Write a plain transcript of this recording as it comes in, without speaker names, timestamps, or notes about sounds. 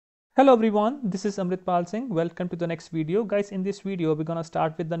Hello everyone, this is Amritpal Singh. Welcome to the next video. Guys, in this video we're gonna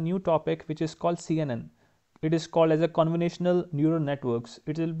start with the new topic which is called CNN. It is called as a Convolutional Neural Networks.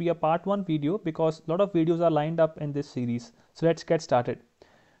 It will be a part 1 video because a lot of videos are lined up in this series. So let's get started.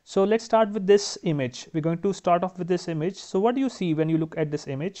 So let's start with this image. We're going to start off with this image. So what do you see when you look at this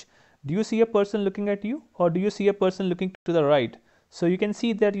image? Do you see a person looking at you, or do you see a person looking to the right? So you can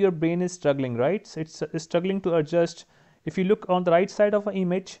see that your brain is struggling, right? So it's struggling to adjust. If you look on the right side of an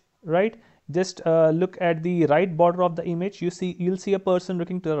image, right, just look at the right border of the image, you'll see a person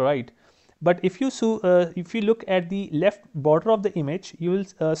looking to the right. But if you look at the left border of the image, you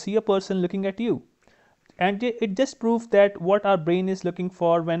will see a person looking at you. And it just proves that what our brain is looking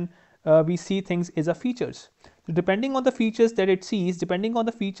for when we see things is a features. So depending on the features that it sees, depending on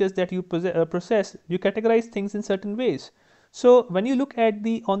the features that you process, you categorize things in certain ways. So when you look at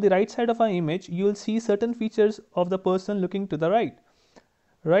on the right side of an image, you will see certain features of the person looking to the right.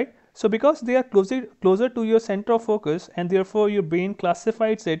 Right? So because they are closer to your center of focus, and therefore your brain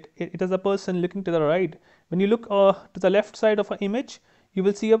classifies it as a person looking to the right. When you look to the left side of an image, you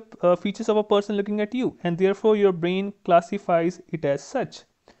will see features of a person looking at you, and therefore your brain classifies it as such.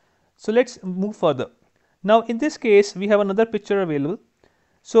 So let's move further. Now in this case we have another picture available.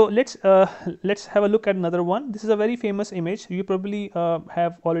 So let's have a look at another one. This is a very famous image. You probably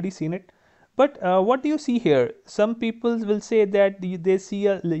have already seen it. But what do you see here? Some people will say that they see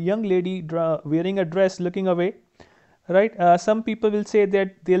a young lady wearing a dress looking away, right? Some people will say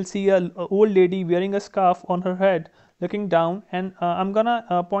that they'll see a old lady wearing a scarf on her head looking down, and I'm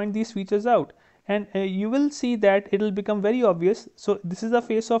gonna point these features out, and you will see that it will become very obvious. So this is the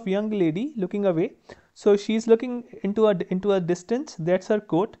face of young lady looking away. So she's looking into a distance. That's her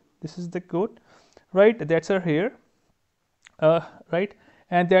coat. This is the coat, right? That's her hair, right?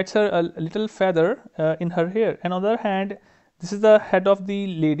 And that's her a little feather in her hair. And on the other hand, this is the head of the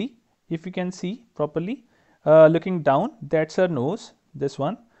lady, if you can see properly, looking down. That's her nose, this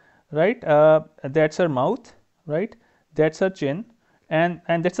one, right? That's her mouth, right? That's her chin, and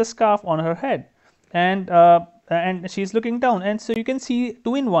that's a scarf on her head, and she's looking down. And so you can see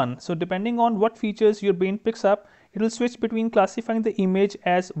 2 in 1. So depending on what features your brain picks up, it will switch between classifying the image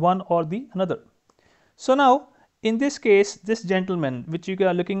as one or the another. So now, in this case, this gentleman, which you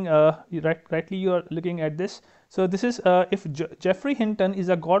are looking rightly, you are looking at this. So this is if Geoffrey Hinton is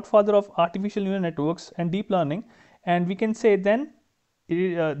a godfather of artificial neural networks and deep learning, and we can say then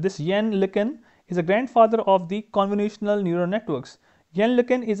this Jan LeCun is a grandfather of the convolutional neural networks. Jan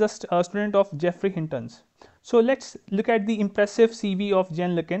LeCun is a student of Geoffrey Hinton's. So let's look at the impressive CV of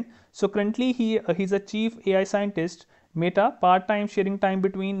Jan LeCun. So currently he's a chief AI scientist, Meta, part-time, sharing time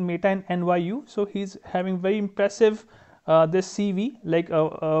between Meta and NYU. So he's having very impressive this CV, like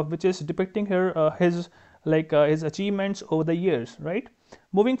which is depicting his achievements over the years, right?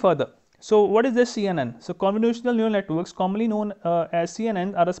 Moving further. So what is this CNN? So convolutional neural networks, commonly known as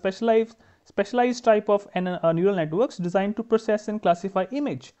CNN, are a specialized type of neural networks designed to process and classify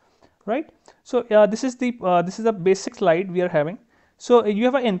image, right? So this is a basic slide we are having. So you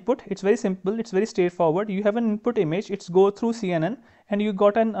have an input. It's very simple. It's very straightforward. You have an input image. It's go through CNN, and you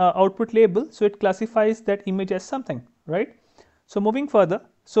got an output label. So it classifies that image as something, right? So moving further.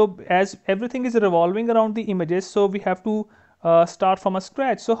 So as everything is revolving around the images, so we have to start from a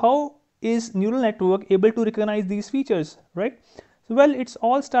scratch. So how is neural network able to recognize these features, right? So well, it's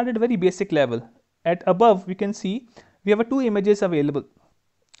all started very basic level. At above, we can see we have 2 images available.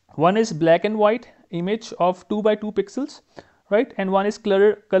 One is black and white image of 2 by 2 pixels. Right, and one is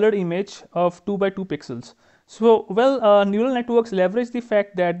colored image of 2 by 2 pixels. So well, neural networks leverage the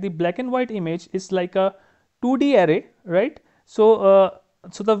fact that the black and white image is like a 2D array, right? So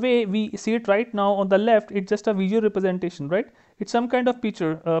so the way we see it right now on the left, it's just a visual representation, right? It's some kind of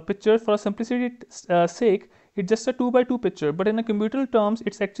picture for simplicity's sake. It's just a 2 by 2 picture, but in a computer terms,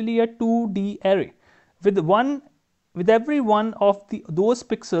 it's actually a 2D array with every one of those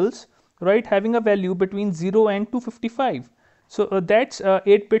pixels, right, having a value between 0 and 255. So that's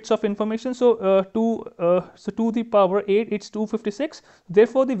 8 bits of information. So to the power 8, it's 256.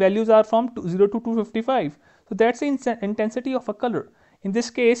 Therefore, the values are from 0 to 255. So that's the intensity of a color. In this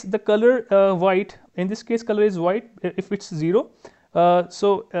case, the color white. In this case, color is white if it's 0.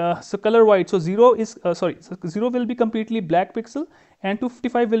 So color white. So 0 is So 0 will be completely black pixel, and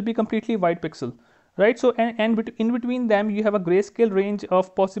 255 will be completely white pixel. Right, so and in between them you have a grayscale range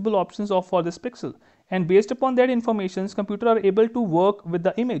of possible options for this pixel, and based upon that information, computers are able to work with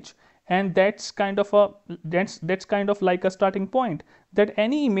the image, and that's kind of like a starting point, that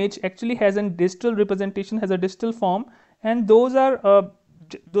any image actually has a digital representation, has a digital form, and those are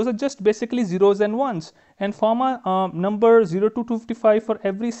those are just basically zeros and ones and form a number 0 to 255 for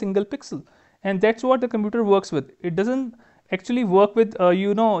every single pixel, and that's what the computer works with. It doesn't actually work with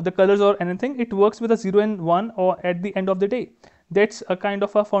the colors or anything. It works with a 0 and 1 or at the end of the day. That's a kind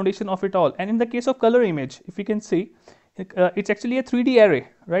of a foundation of it all. And in the case of color image, if you can see, it's actually a 3D array,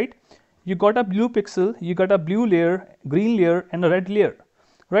 right? You got a blue pixel, you got a blue layer, green layer, and a red layer,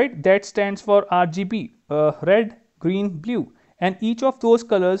 right? That stands for RGB, red, green, blue, and each of those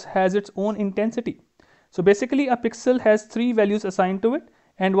colors has its own intensity. So basically a pixel has 3 values assigned to it,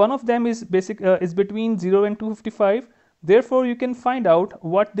 and one of them is is between 0 and 255. Therefore you can find out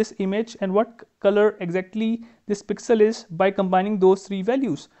what this image and what color exactly this pixel is by combining those 3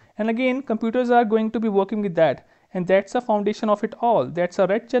 values. And again, computers are going to be working with that, and that's the foundation of it all. That's a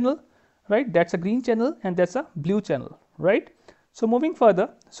red channel, right? That's a green channel, and that's a blue channel, right? So moving further,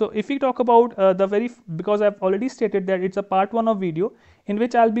 so if we talk about because I've already stated that it's a part 1 of video in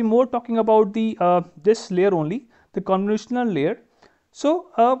which I'll be more talking about the this layer only, the convolutional layer.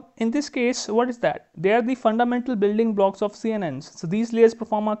 So in this case, what is that? They are the fundamental building blocks of CNNs. So these layers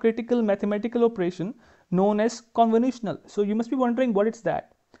perform a critical mathematical operation known as convolutional. So you must be wondering what is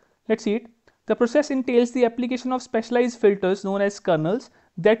that. Let's see it. The process entails the application of specialized filters known as kernels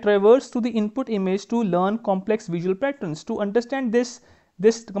that traverse through the input image to learn complex visual patterns. To understand this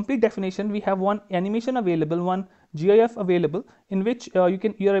complete definition, we have one animation available, one GIF available, in which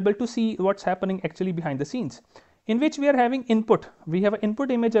you are able to see what's happening actually behind the scenes. In which we are having input, we have an input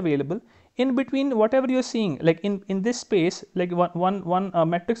image available. In between whatever you're seeing, like in this space, like one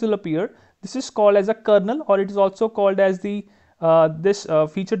matrix will appear. This is called as a kernel, or it is also called as the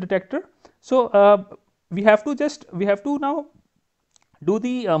feature detector. So we have to now do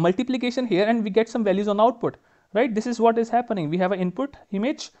the multiplication here, and we get some values on output, right? This is what is happening. We have an input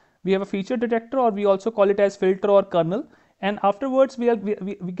image, we have a feature detector, or we also call it as filter or kernel, and afterwards we are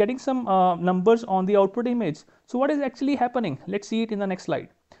getting some numbers on the output image. So what is actually happening? Let's see it in the next slide.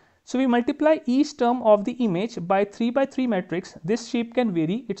 So we multiply each term of the image by 3 by 3 matrix. This shape can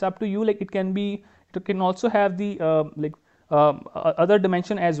vary, it's up to you. Like it can also have the other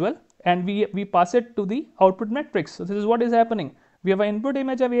dimension as well, and we pass it to the output matrix. So this is what is happening. We have an input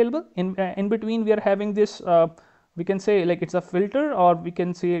image available. In between we are having this we can say like it's a filter, or we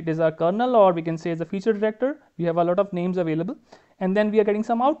can say it is a kernel, or we can say it's a feature detector. We have a lot of names available, and then we are getting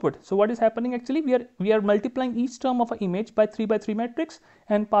some output. So what is happening actually? We are multiplying each term of an image by 3 by 3 matrix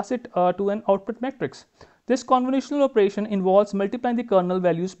and pass it to an output matrix. This convolutional operation involves multiplying the kernel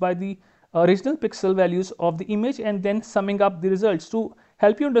values by the original pixel values of the image and then summing up the results. To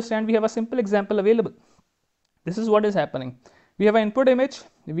help you understand, we have a simple example available. This is what is happening. We have an input image,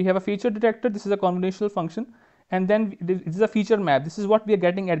 we have a feature detector, this is a convolutional function, and then this is a feature map. This is what we are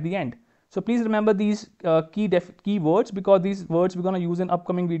getting at the end. So please remember these key words, because these words we're going to use in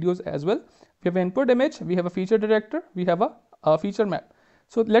upcoming videos as well. We have an input image, we have a feature detector, we have a feature map.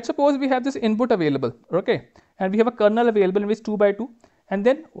 So let's suppose we have this input available, okay, and we have a kernel available in which 2 by 2, and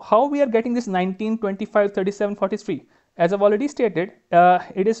then how we are getting this 19, 25, 37, 43? As I've already stated,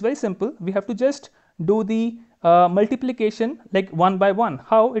 it is very simple. We have to just do the multiplication like 1 by 1.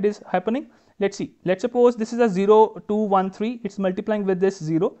 How it is happening? Let's see. Let's suppose this is a 0, 2, 1, 3. It's multiplying with this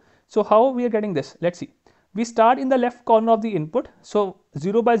 0. So how we are getting this? Let's see. We start in the left corner of the input. So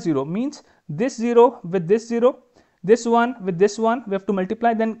 0 by 0 means this 0 with this 0, this one with this one. We have to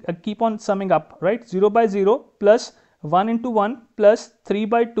multiply, then keep on summing up, right? 0 by 0 plus 1 into 1 plus 3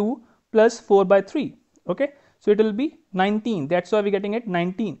 by 2 plus 4 by 3. Okay. So it will be 19. That's why we're getting it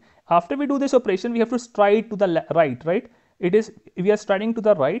 19. After we do this operation, we have to stride to the right, right? We are striding to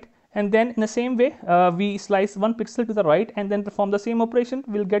the right, and then in the same way, we slice one pixel to the right and then perform the same operation.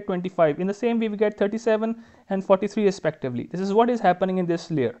 We'll get 25. In the same way, we get 37 and 43 respectively. This is what is happening in this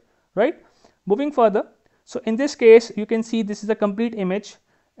layer, right? Moving further, so in this case, you can see this is a complete image,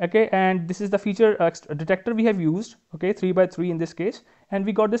 okay, and this is the feature detector we have used, okay, 3 by 3 in this case, and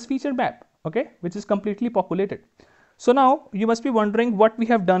we got this feature map, okay, which is completely populated. So now you must be wondering what we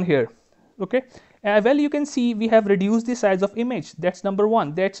have done here, okay. Well, you can see we have reduced the size of image. That's number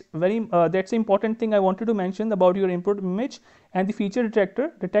one. That's the important thing I wanted to mention about your input image and the feature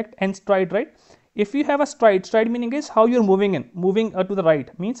detector, detect and stride, right? If you have a stride meaning is how you're moving to the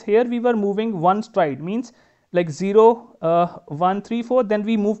right, means here we were moving one stride, means like 0, 1, 3, 4, then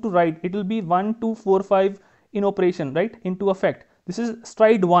we move to right. It will be 1, 2, 4, 5 in operation, right, into effect. This is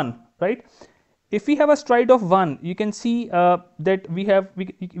stride 1, right? If we have a stride of 1, you can see that we have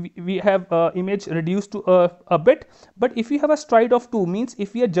image reduced to a bit. But if we have a stride of 2, means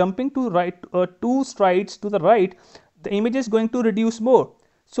if we are jumping to right 2 strides to the right, the image is going to reduce more.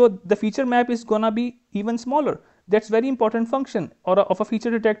 So the feature map is gonna be even smaller. That's very important function or of a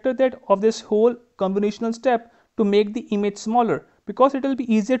feature detector, that of this whole convolutional step to make the image smaller, because it will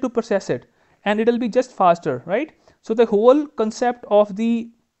be easier to process it and it will be just faster, right? So the whole concept of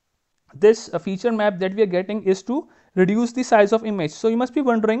this feature map that we are getting is to reduce the size of image. So you must be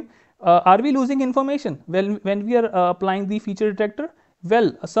wondering, are we losing information when we are applying the feature detector?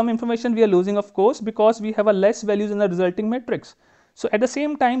 Well, some information we are losing, of course, because we have a less values in the resulting matrix. So at the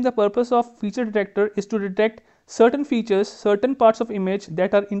same time, the purpose of feature detector is to detect certain features, certain parts of image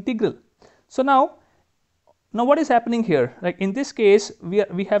that are integral. So now what is happening here? Like in this case,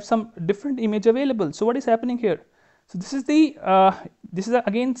 we have some different image available. So what is happening here? So this is the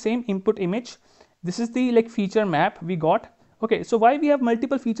again same input image. This is the like feature map we got. Okay, so why we have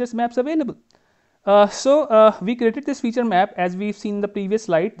multiple features maps available? We created this feature map as we've seen in the previous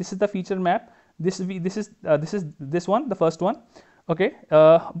slide. This is the feature map. This is this one, the first one. Okay,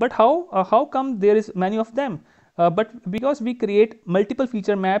 but how come there is many of them? But because we create multiple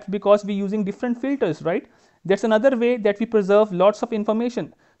feature maps, because we using different filters, right? That's another way that we preserve lots of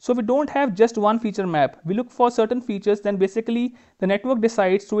information. So we don't have just one feature map. We look for certain features, then basically the network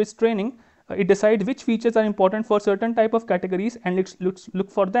decides through its training, it decides which features are important for certain type of categories and look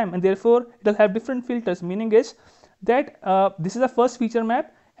for them, and therefore it will have different filters. Meaning is that this is the first feature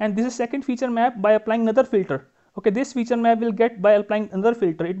map and this is second feature map by applying another filter. Okay, this feature map will get by applying another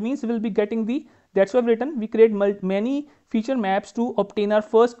filter. It means we will be getting the, that's why I've written we create many feature maps to obtain our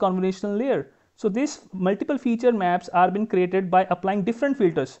first convolutional layer. So these multiple feature maps are being created by applying different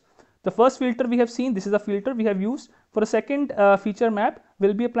filters. The first filter we have seen, this is the filter we have used. For a second feature map,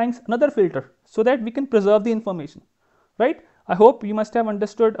 we'll be applying another filter so that we can preserve the information, right? I hope you must have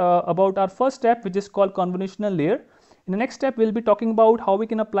understood about our first step, which is called convolutional layer. In the next step, we'll be talking about how we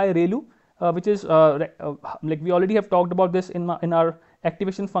can apply ReLU, which is like we already have talked about this in our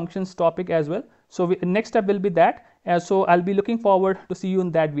activation functions topic as well. So next step will be that. So I'll be looking forward to see you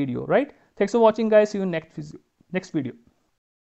in that video, right? Thanks for watching, guys. See you in next video.